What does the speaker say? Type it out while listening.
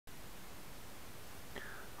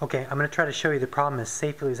Okay, I'm going to try to show you the problem as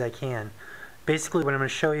safely as I can. Basically what I'm going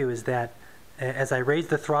to show you is that as I raise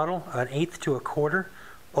the throttle an eighth to a quarter,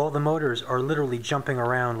 all the motors are literally jumping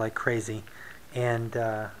around like crazy, and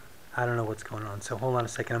I don't know what's going on. So hold on a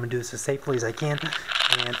second. I'm going to do this as safely as I can,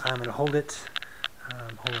 and I'm going to hold it.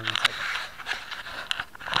 Hold on a second.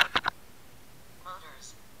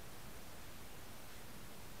 Motors.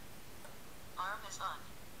 Arm is on.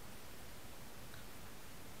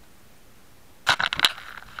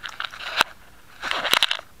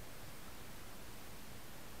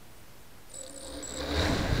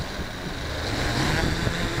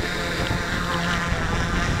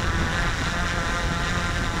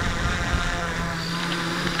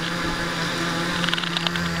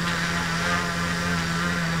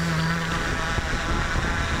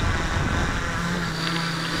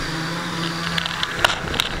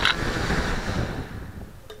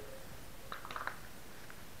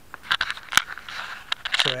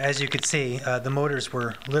 So as you could see, the motors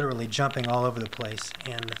were literally jumping all over the place,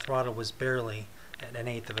 and the throttle was barely at an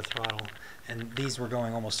eighth of a throttle, and these were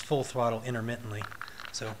going almost full throttle intermittently.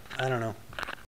 So I don't know.